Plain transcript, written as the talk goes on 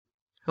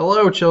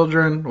Hello,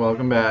 children.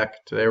 Welcome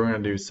back. Today we're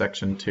going to do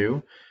section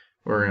 2.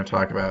 We're going to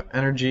talk about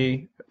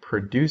energy,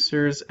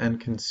 producers,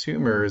 and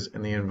consumers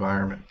in the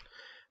environment.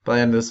 By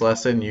the end of this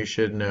lesson, you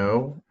should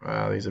know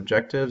these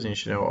objectives and you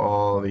should know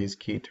all these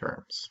key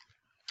terms.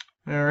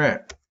 All right.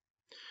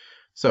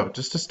 So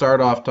just to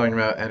start off talking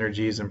about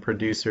energies and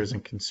producers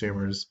and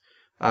consumers,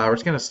 we're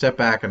just going to step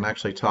back and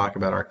actually talk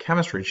about our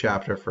chemistry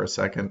chapter for a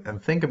second and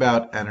think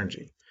about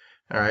energy.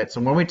 All right.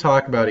 So when we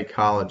talk about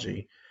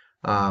ecology,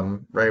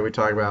 right, we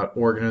talk about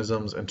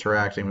organisms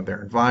interacting with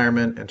their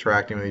environment,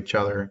 interacting with each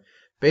other.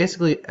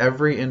 Basically,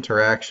 every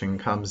interaction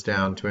comes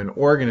down to an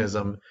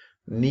organism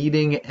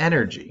needing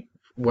energy,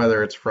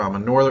 whether it's from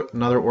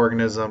another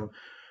organism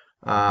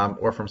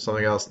or from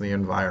something else in the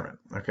environment.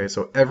 Okay,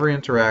 so every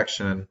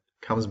interaction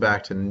comes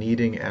back to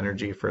needing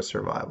energy for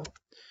survival.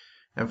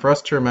 And for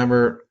us to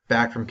remember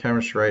back from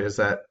chemistry, right, is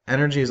that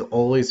energy is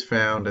always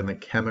found in the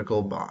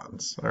chemical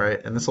bonds, all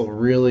right? And this will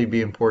really be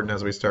important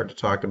as we start to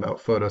talk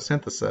about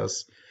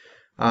photosynthesis.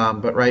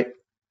 But right,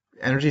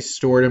 energy is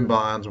stored in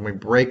bonds. When we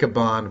break a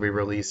bond, we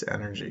release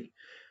energy.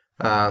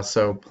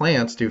 So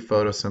plants do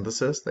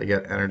photosynthesis. They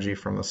get energy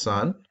from the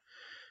sun,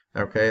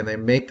 okay? And they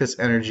make this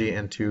energy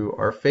into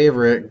our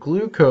favorite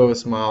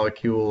glucose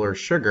molecule or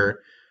sugar,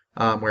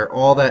 where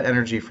all that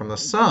energy from the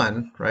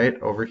sun, right,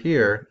 over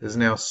here, is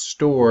now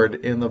stored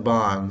in the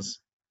bonds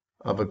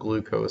of a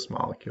glucose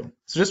molecule.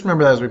 So just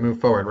remember that as we move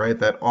forward, right,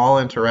 that all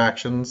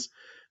interactions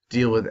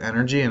deal with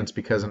energy, and it's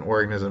because an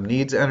organism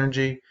needs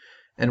energy.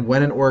 And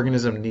when an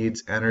organism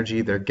needs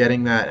energy, they're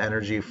getting that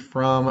energy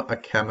from a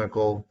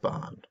chemical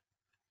bond.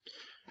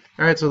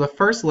 All right, so the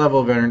first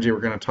level of energy we're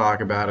going to talk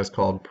about is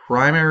called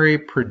primary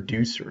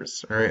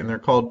producers. All right, and they're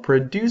called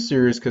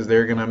producers because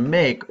they're going to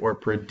make or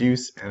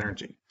produce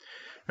energy.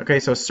 Okay,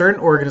 so certain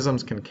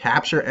organisms can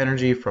capture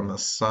energy from the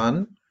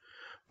sun,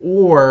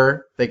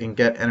 or they can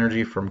get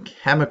energy from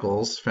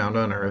chemicals found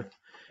on Earth,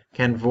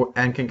 and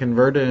can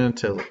convert it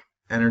into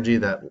energy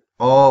that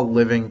all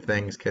living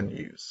things can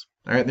use.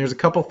 All right, there's a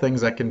couple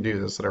things that can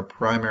do this that are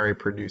primary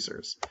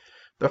producers.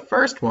 The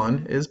first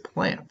one is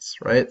plants,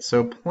 right?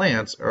 So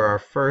plants are our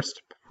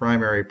first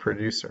primary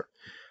producer.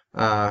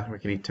 We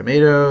could eat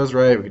tomatoes,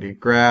 right? We could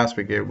eat grass,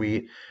 we could eat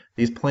wheat.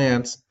 These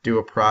plants do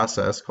a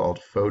process called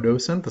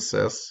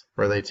photosynthesis,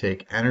 where they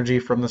take energy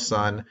from the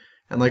sun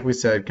and, like we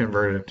said,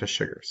 convert it into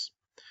sugars.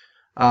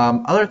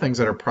 Other things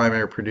that are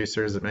primary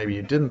producers that maybe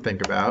you didn't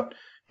think about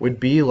would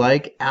be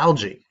like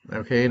algae.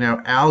 Okay,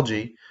 now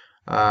algae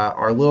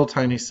are little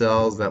tiny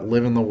cells that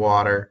live in the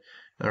water,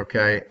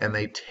 okay, and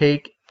they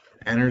take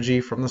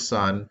energy from the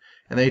sun,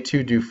 and they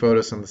too do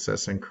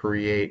photosynthesis and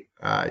create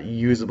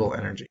usable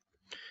energy.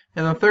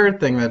 And the third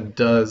thing that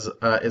does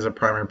is a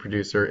primary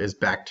producer is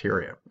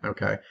bacteria.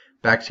 Okay,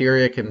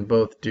 bacteria can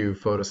both do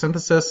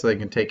photosynthesis, so they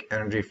can take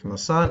energy from the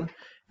sun,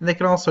 and they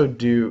can also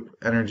do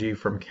energy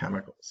from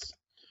chemicals.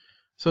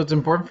 So it's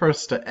important for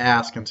us to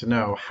ask and to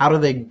know, how do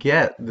they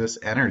get this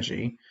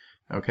energy,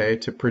 okay,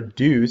 to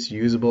produce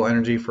usable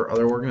energy for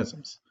other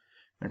organisms?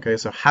 Okay,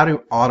 so how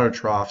do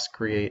autotrophs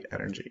create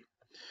energy?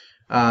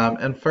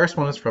 And first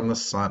one is from the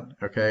sun.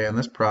 Okay, and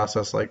this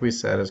process, like we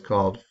said, is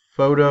called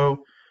photosynthesis.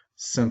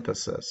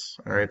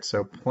 All right,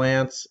 so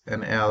plants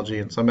and algae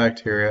and some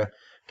bacteria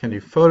can do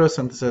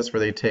photosynthesis,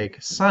 where they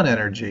take sun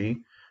energy,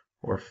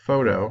 or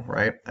photo,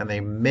 right, and they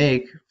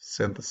make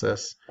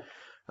synthesis,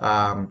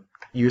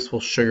 useful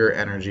sugar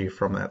energy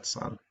from that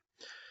sun.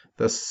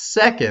 The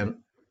second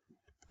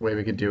way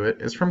we could do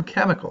it is from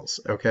chemicals,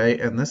 okay,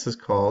 and this is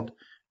called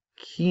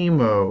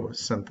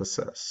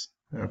chemosynthesis.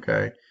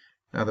 Okay,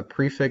 now the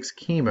prefix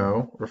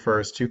chemo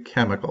refers to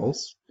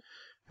chemicals.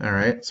 All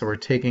right, so we're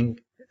taking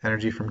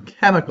energy from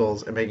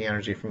chemicals and making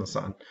energy from the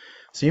sun.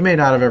 So you may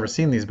not have ever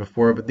seen these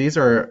before, but these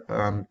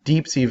are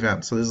deep sea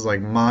vents. So this is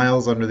like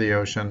miles under the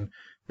ocean.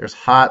 There's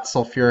hot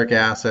sulfuric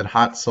acid,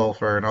 hot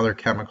sulfur, and other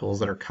chemicals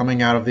that are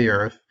coming out of the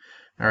earth.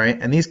 All right,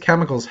 and these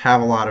chemicals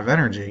have a lot of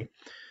energy.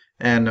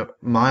 And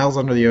miles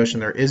under the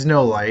ocean, there is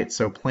no light,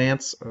 so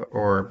plants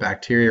or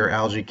bacteria or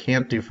algae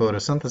can't do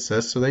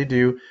photosynthesis, so they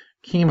do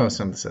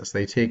chemosynthesis.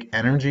 They take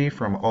energy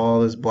from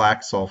all this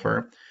black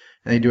sulfur,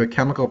 and they do a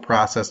chemical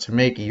process to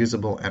make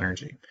usable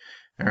energy.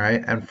 All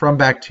right, and from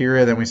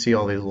bacteria, then we see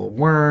all these little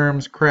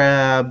worms,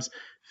 crabs,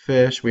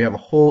 fish. We have a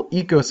whole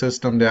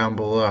ecosystem down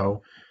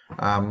below,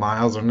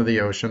 miles under the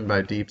ocean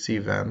by deep sea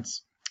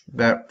vents,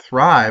 that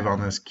thrive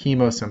on this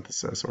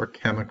chemosynthesis or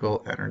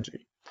chemical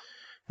energy.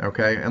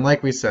 Okay, and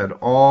like we said,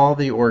 all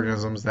the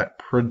organisms that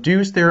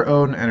produce their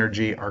own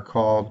energy are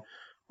called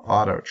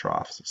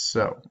autotrophs.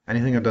 So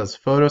anything that does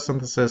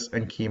photosynthesis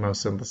and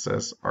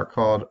chemosynthesis are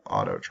called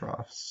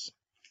autotrophs.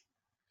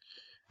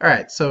 All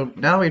right, so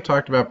now that we've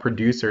talked about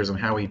producers and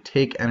how we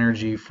take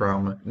energy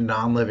from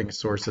non-living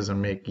sources and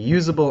make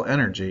usable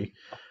energy,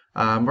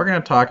 we're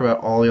going to talk about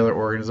all the other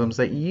organisms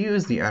that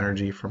use the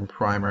energy from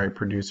primary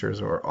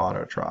producers or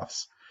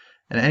autotrophs.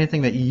 And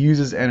anything that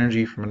uses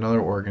energy from another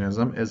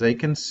organism is a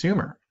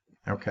consumer.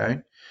 Okay,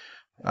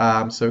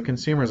 so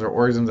consumers are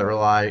organisms that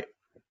rely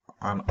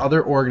on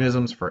other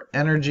organisms for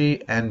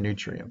energy and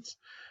nutrients,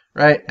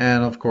 right?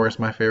 And of course,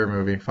 my favorite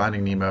movie,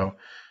 Finding Nemo,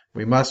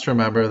 we must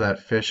remember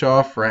that fish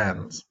are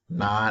friends,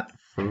 not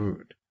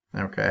food.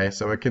 Okay,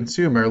 so a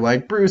consumer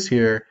like Bruce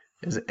here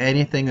is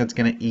anything that's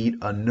going to eat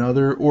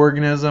another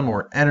organism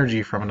or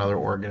energy from another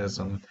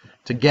organism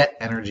to get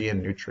energy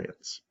and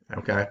nutrients.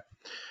 Okay,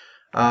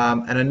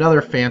 and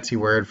another fancy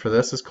word for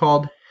this is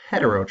called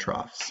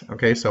heterotrophs.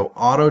 Okay, so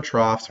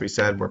autotrophs we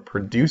said were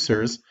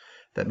producers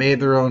that made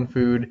their own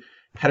food.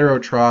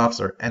 Heterotrophs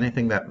are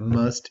anything that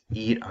must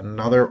eat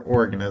another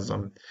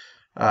organism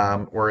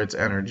or its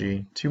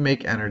energy to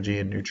make energy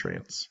and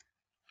nutrients.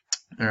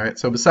 All right,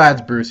 so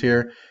besides Bruce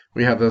here,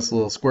 we have this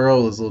little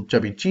squirrel, his little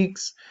chubby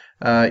cheeks,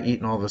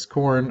 eating all this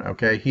corn.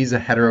 Okay, he's a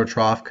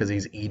heterotroph because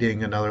he's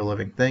eating another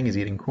living thing. He's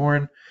eating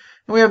corn.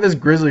 And we have this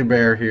grizzly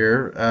bear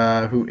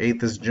here who ate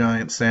this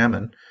giant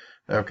salmon.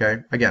 Okay,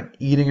 again,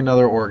 eating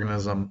another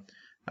organism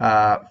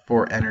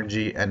for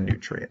energy and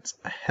nutrients.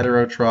 A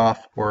heterotroph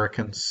or a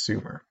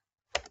consumer.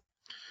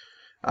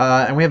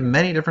 And we have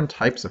many different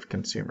types of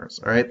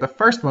consumers. All right, the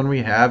first one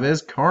we have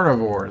is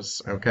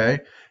carnivores. Okay,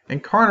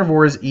 and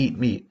carnivores eat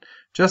meat,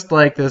 just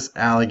like this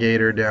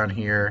alligator down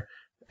here.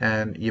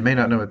 And you may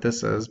not know what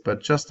this is,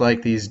 but just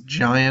like these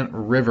giant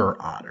river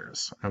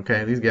otters.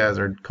 Okay, these guys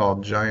are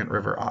called giant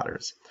river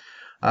otters.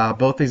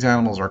 Both these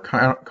animals are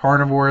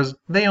carnivores.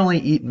 They only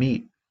eat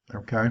meat.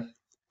 Okay.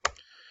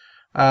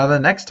 The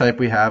next type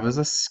we have is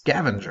a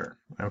scavenger.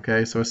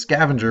 Okay, so a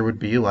scavenger would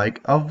be like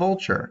a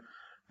vulture.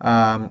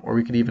 Or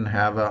we could even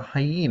have a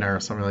hyena or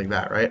something like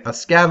that, right? A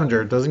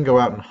scavenger doesn't go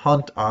out and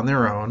hunt on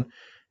their own,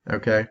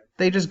 okay?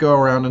 They just go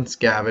around and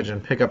scavenge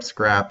and pick up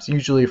scraps,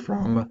 usually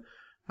from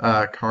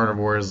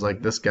carnivores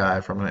like this guy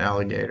from an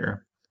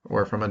alligator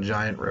or from a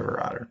giant river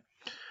otter.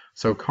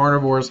 So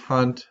carnivores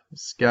hunt,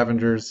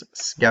 scavengers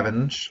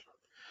scavenge.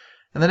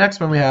 And the next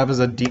one we have is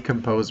a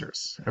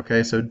decomposers.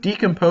 Okay, so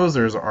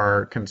decomposers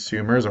are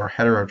consumers or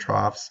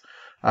heterotrophs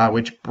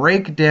which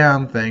break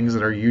down things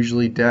that are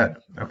usually dead,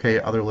 okay,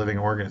 other living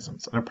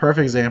organisms. And a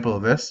perfect example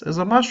of this is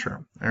a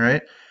mushroom, all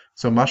right?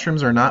 So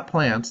mushrooms are not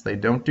plants, they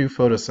don't do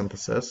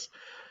photosynthesis,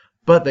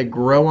 but they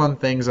grow on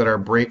things that are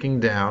breaking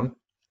down,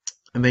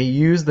 and they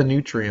use the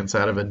nutrients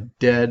out of a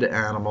dead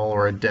animal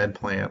or a dead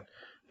plant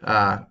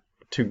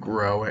to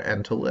grow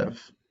and to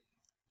live.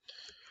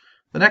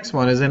 The next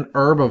one is an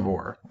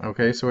herbivore,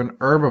 okay? So an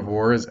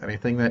herbivore is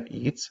anything that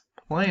eats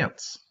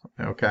plants,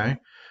 okay?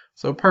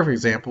 So a perfect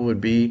example would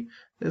be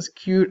this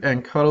cute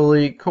and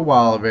cuddly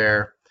koala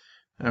bear.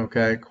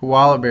 Okay,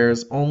 koala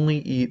bears only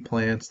eat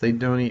plants, they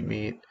don't eat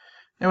meat.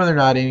 And when they're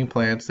not eating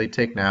plants, they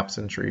take naps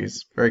in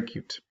trees. Very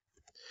cute.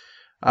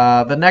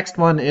 The next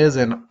one is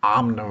an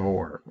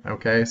omnivore.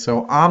 Okay,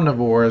 so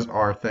omnivores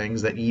are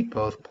things that eat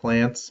both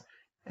plants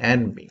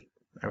and meat.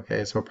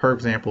 Okay, so a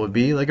perfect example would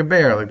be like a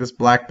bear, like this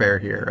black bear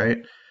here, right?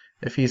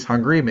 If he's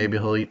hungry, maybe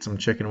he'll eat some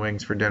chicken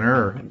wings for dinner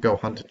or go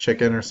hunt a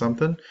chicken or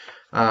something.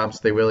 So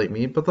they will eat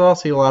meat, but they'll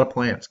also eat a lot of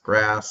plants,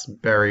 grass,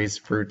 berries,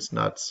 fruits,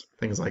 nuts,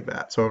 things like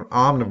that. So an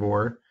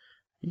omnivore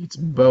eats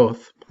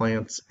both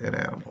plants and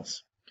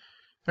animals.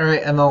 All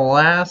right, and the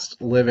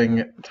last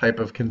living type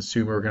of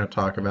consumer we're going to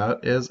talk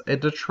about is a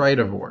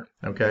detritivore.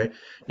 Okay,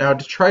 now a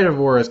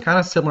detritivore is kind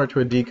of similar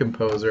to a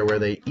decomposer where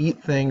they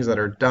eat things that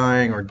are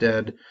dying or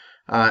dead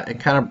and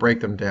kind of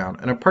break them down.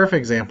 And a perfect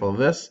example of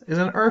this is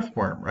an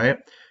earthworm, right?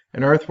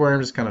 An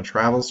earthworm just kind of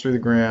travels through the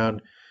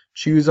ground,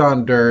 chews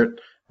on dirt,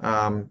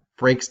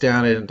 breaks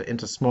down it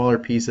into smaller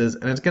pieces,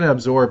 and it's going to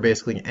absorb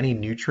basically any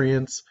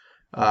nutrients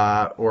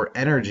or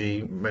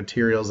energy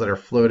materials that are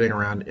floating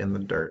around in the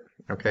dirt.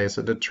 Okay,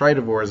 so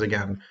detritivores,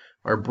 again,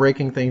 are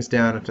breaking things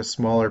down into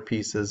smaller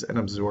pieces and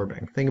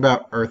absorbing. Think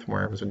about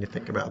earthworms when you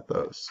think about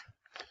those.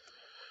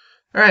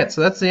 All right, so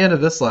that's the end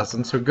of this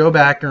lesson. So go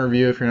back and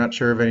review if you're not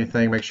sure of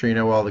anything. Make sure you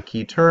know all the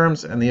key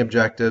terms and the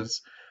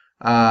objectives.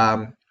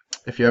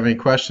 If you have any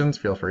questions,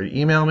 feel free to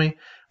email me,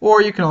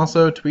 or you can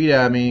also tweet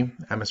at me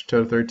at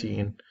Mr.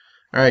 Toto13.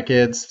 All right,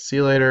 kids, see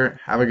you later.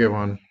 Have a good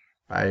one.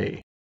 Bye.